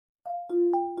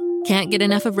Can't get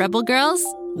enough of Rebel Girls?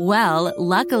 Well,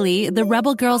 luckily, the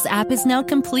Rebel Girls app is now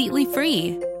completely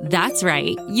free. That's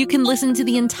right. You can listen to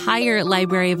the entire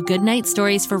library of goodnight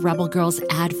stories for Rebel Girls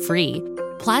ad-free.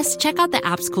 Plus, check out the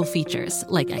app's cool features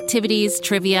like activities,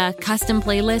 trivia, custom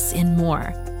playlists, and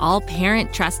more. All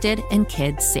parent-trusted and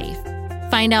kids-safe.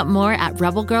 Find out more at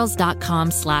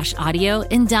rebelgirls.com/audio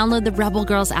and download the Rebel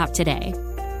Girls app today.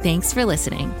 Thanks for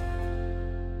listening.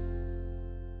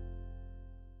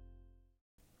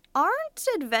 Aren't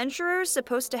adventurers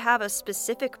supposed to have a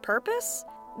specific purpose?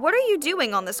 What are you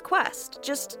doing on this quest?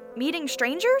 Just meeting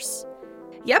strangers?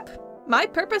 Yep, my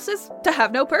purpose is to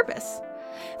have no purpose.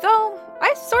 Though,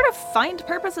 I sort of find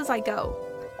purpose as I go.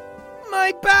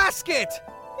 My basket!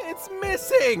 It's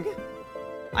missing!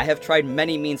 I have tried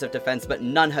many means of defense, but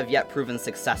none have yet proven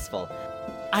successful.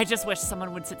 I just wish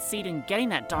someone would succeed in getting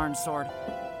that darn sword.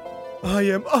 I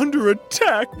am under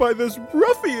attack by this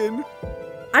ruffian!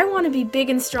 I want to be big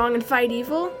and strong and fight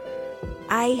evil.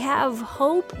 I have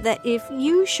hope that if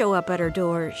you show up at her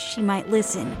door, she might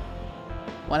listen.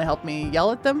 Want to help me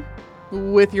yell at them?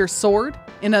 With your sword?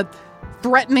 In a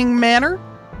threatening manner?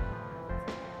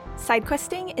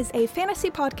 Sidequesting is a fantasy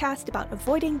podcast about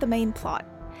avoiding the main plot.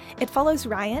 It follows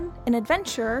Ryan, an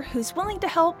adventurer who's willing to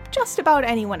help just about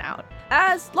anyone out,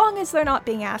 as long as they're not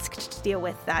being asked to deal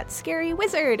with that scary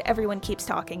wizard everyone keeps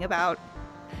talking about.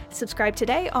 Subscribe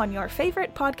today on your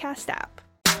favorite podcast app.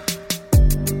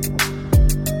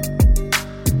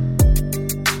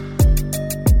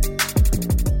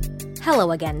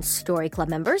 Hello again, Story Club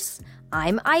members.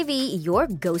 I'm Ivy, your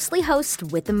ghostly host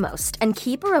with the most, and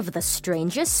keeper of the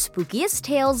strangest, spookiest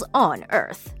tales on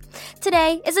Earth.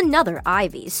 Today is another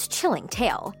Ivy's chilling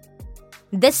tale.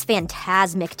 This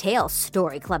phantasmic tale,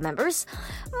 Story Club members,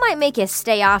 might make you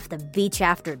stay off the beach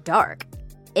after dark.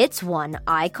 It's one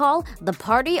I call the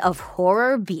Party of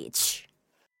Horror Beach.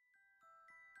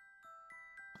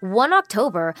 One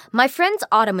October, my friends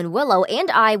Autumn and Willow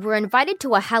and I were invited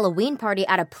to a Halloween party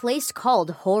at a place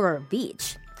called Horror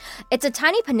Beach. It's a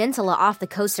tiny peninsula off the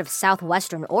coast of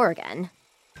southwestern Oregon.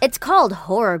 It's called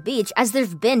Horror Beach as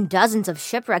there've been dozens of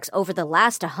shipwrecks over the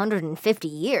last 150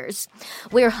 years,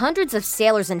 where hundreds of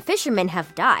sailors and fishermen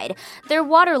have died, their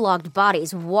waterlogged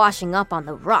bodies washing up on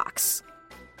the rocks.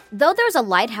 Though there's a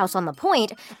lighthouse on the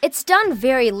point, it's done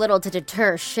very little to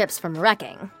deter ships from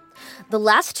wrecking. The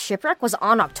last shipwreck was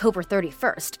on October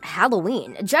 31st,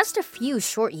 Halloween, just a few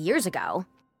short years ago.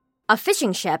 A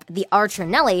fishing ship, the Archer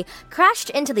Nellie, crashed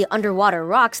into the underwater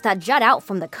rocks that jut out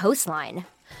from the coastline.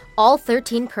 All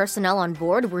 13 personnel on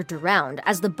board were drowned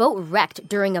as the boat wrecked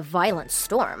during a violent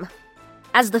storm.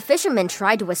 As the fishermen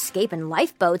tried to escape in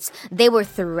lifeboats, they were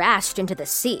thrashed into the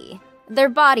sea. Their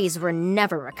bodies were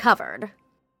never recovered.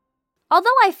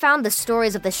 Although I found the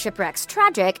stories of the shipwrecks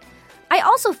tragic, I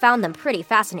also found them pretty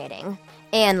fascinating.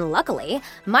 And luckily,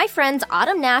 my friends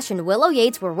Autumn Nash and Willow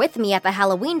Yates were with me at the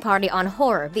Halloween party on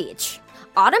Horror Beach.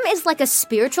 Autumn is like a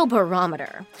spiritual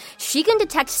barometer. She can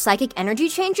detect psychic energy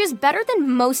changes better than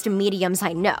most mediums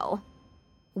I know.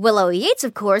 Willow Yates,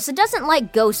 of course, doesn't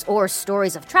like ghosts or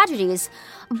stories of tragedies,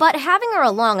 but having her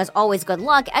along is always good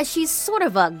luck as she's sort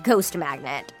of a ghost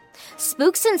magnet.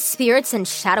 Spooks and spirits and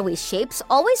shadowy shapes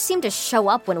always seem to show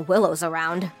up when Willow's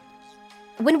around.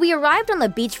 When we arrived on the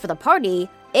beach for the party,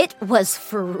 it was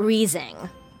freezing.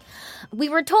 We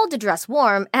were told to dress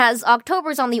warm, as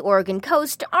Octobers on the Oregon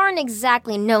coast aren't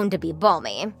exactly known to be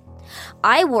balmy.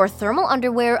 I wore thermal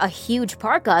underwear, a huge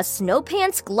parka, snow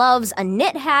pants, gloves, a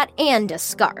knit hat, and a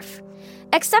scarf.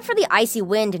 Except for the icy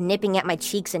wind nipping at my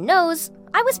cheeks and nose,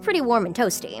 I was pretty warm and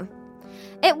toasty.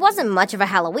 It wasn't much of a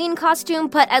Halloween costume,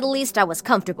 but at least I was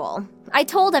comfortable. I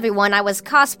told everyone I was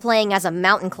cosplaying as a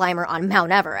mountain climber on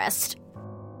Mount Everest.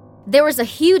 There was a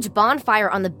huge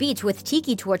bonfire on the beach with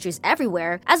tiki torches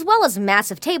everywhere, as well as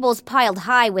massive tables piled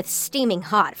high with steaming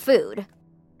hot food.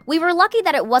 We were lucky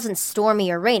that it wasn't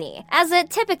stormy or rainy, as it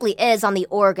typically is on the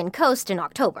Oregon coast in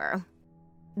October.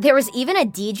 There was even a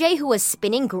DJ who was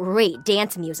spinning great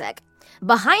dance music.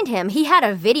 Behind him, he had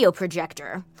a video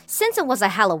projector. Since it was a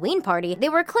Halloween party,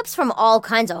 there were clips from all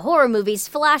kinds of horror movies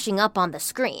flashing up on the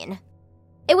screen.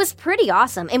 It was pretty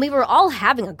awesome, and we were all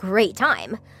having a great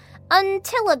time.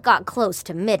 Until it got close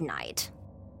to midnight.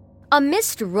 A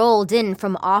mist rolled in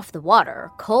from off the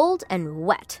water, cold and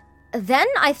wet. Then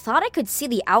I thought I could see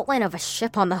the outline of a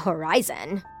ship on the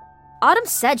horizon. Autumn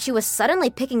said she was suddenly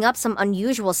picking up some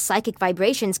unusual psychic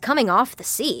vibrations coming off the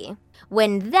sea.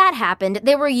 When that happened,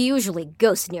 there were usually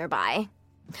ghosts nearby.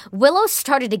 Willow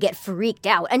started to get freaked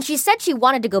out, and she said she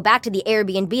wanted to go back to the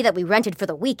Airbnb that we rented for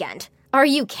the weekend. "Are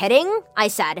you kidding?" I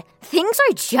said. "Things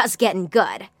are just getting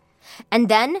good." And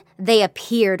then they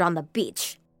appeared on the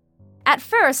beach. At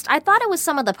first, I thought it was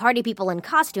some of the party people in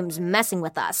costumes messing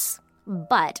with us,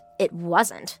 but it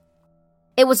wasn't.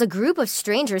 It was a group of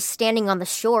strangers standing on the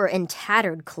shore in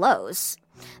tattered clothes.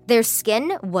 Their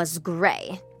skin was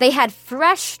gray. They had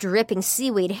fresh, dripping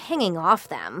seaweed hanging off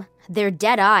them. Their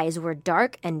dead eyes were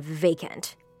dark and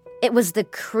vacant. It was the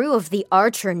crew of the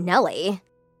Archer Nelly.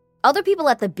 Other people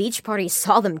at the beach party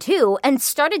saw them too and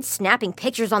started snapping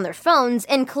pictures on their phones,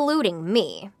 including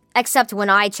me. Except when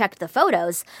I checked the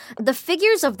photos, the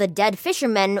figures of the dead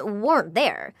fishermen weren't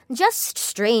there, just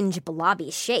strange blobby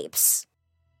shapes.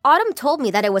 Autumn told me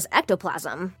that it was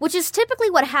ectoplasm, which is typically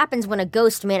what happens when a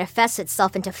ghost manifests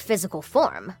itself into physical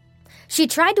form. She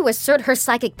tried to assert her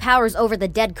psychic powers over the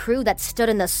dead crew that stood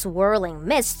in the swirling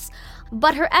mists,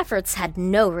 but her efforts had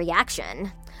no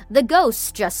reaction. The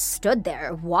ghosts just stood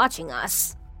there, watching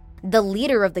us. The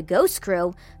leader of the ghost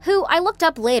crew, who I looked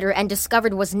up later and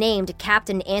discovered was named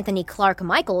Captain Anthony Clark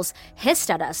Michaels, hissed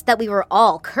at us that we were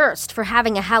all cursed for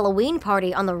having a Halloween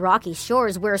party on the rocky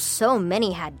shores where so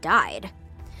many had died.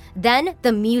 Then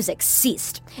the music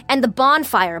ceased, and the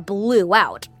bonfire blew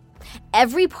out.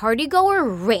 Every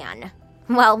partygoer ran.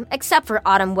 Well, except for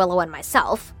Autumn, Willow, and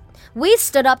myself. We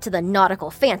stood up to the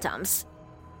nautical phantoms.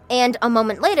 And a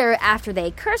moment later, after they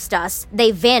cursed us,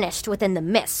 they vanished within the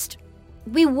mist.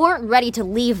 We weren't ready to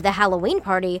leave the Halloween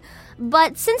party,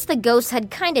 but since the ghosts had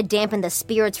kinda dampened the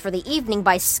spirits for the evening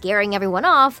by scaring everyone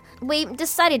off, we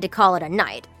decided to call it a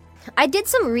night. I did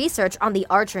some research on the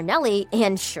Archer Nelly,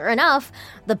 and sure enough,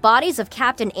 the bodies of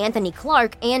Captain Anthony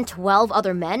Clark and 12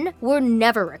 other men were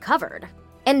never recovered.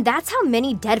 And that's how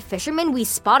many dead fishermen we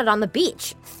spotted on the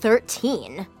beach,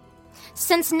 13.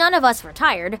 Since none of us were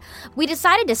tired, we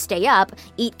decided to stay up,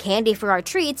 eat candy for our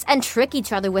treats, and trick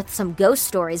each other with some ghost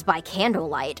stories by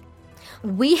candlelight.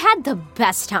 We had the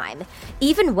best time.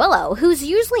 Even Willow, who's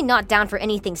usually not down for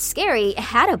anything scary,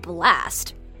 had a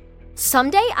blast.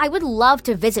 Someday, I would love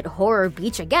to visit Horror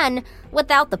Beach again,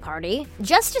 without the party,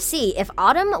 just to see if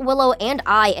Autumn, Willow, and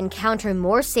I encounter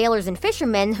more sailors and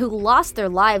fishermen who lost their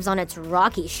lives on its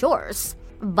rocky shores.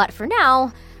 But for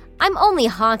now, I'm only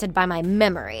haunted by my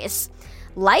memories.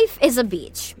 Life is a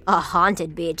beach, a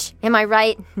haunted beach, am I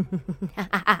right?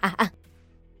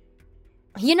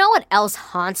 You know what else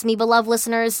haunts me, beloved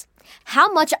listeners?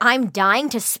 How much I'm dying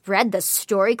to spread the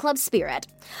Story Club spirit.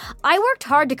 I worked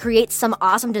hard to create some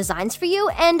awesome designs for you,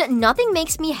 and nothing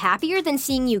makes me happier than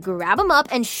seeing you grab them up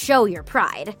and show your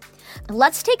pride.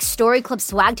 Let's take Story Club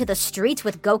swag to the streets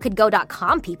with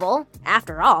GoCoulda.com, people.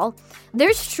 After all,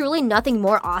 there's truly nothing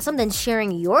more awesome than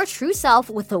sharing your true self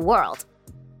with the world.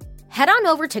 Head on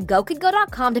over to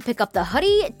GoCoulda.com to pick up the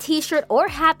hoodie, t-shirt, or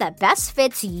hat that best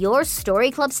fits your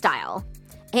Story Club style.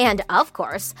 And, of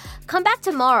course, come back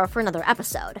tomorrow for another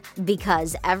episode,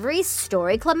 because every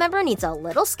Story Club member needs a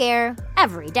little scare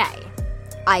every day.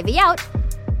 Ivy out!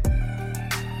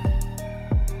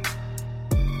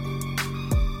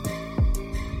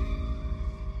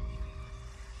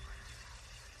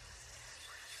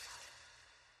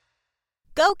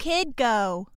 Go, kid,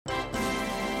 go!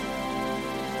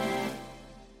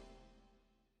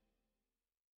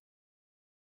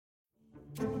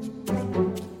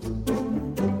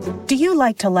 Do you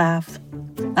like to laugh?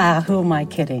 Who am I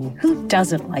kidding? Who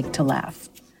doesn't like to laugh?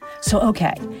 So,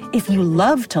 okay, if you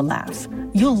love to laugh,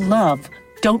 you'll love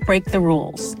Don't Break the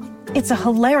Rules. It's a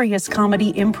hilarious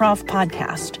comedy improv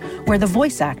podcast where the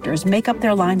voice actors make up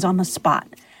their lines on the spot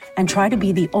and try to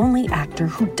be the only actor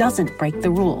who doesn't break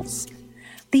the rules.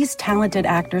 These talented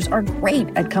actors are great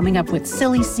at coming up with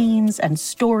silly scenes and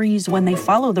stories when they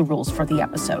follow the rules for the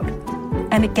episode.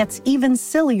 And it gets even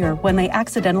sillier when they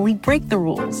accidentally break the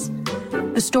rules.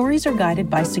 The stories are guided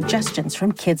by suggestions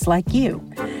from kids like you,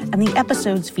 and the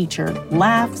episodes feature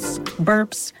laughs,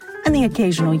 burps, and the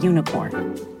occasional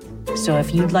unicorn. So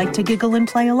if you'd like to giggle and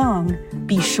play along,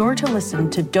 be sure to listen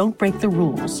to Don't Break the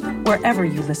Rules wherever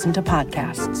you listen to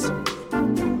podcasts.